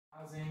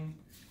housing,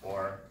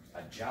 or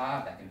a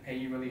job that can pay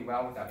you really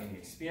well without any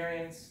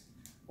experience,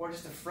 or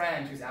just a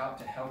friend who's out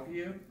to help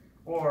you,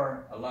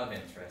 or a love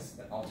interest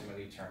that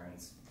ultimately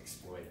turns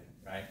exploitive,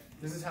 right?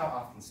 This is how it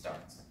often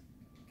starts,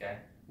 okay?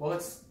 Well,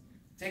 let's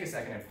take a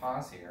second and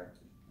pause here.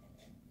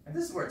 And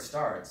this is where it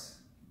starts.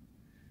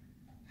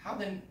 How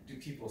then do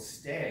people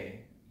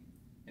stay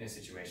in a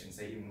situation,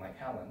 say even like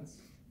Helen's,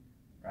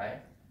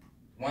 right?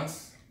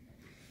 Once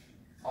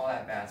all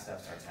that bad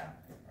stuff starts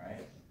happening,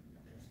 right?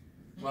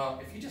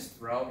 Well, if you just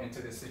throw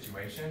into this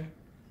situation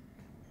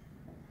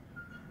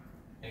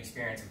an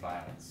experience of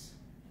violence,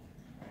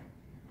 right?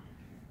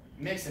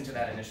 Mix into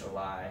that initial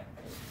lie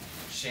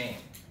shame,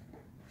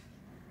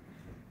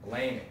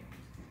 blaming,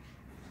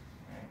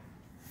 right?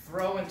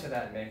 Throw into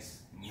that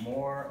mix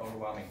more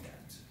overwhelming death.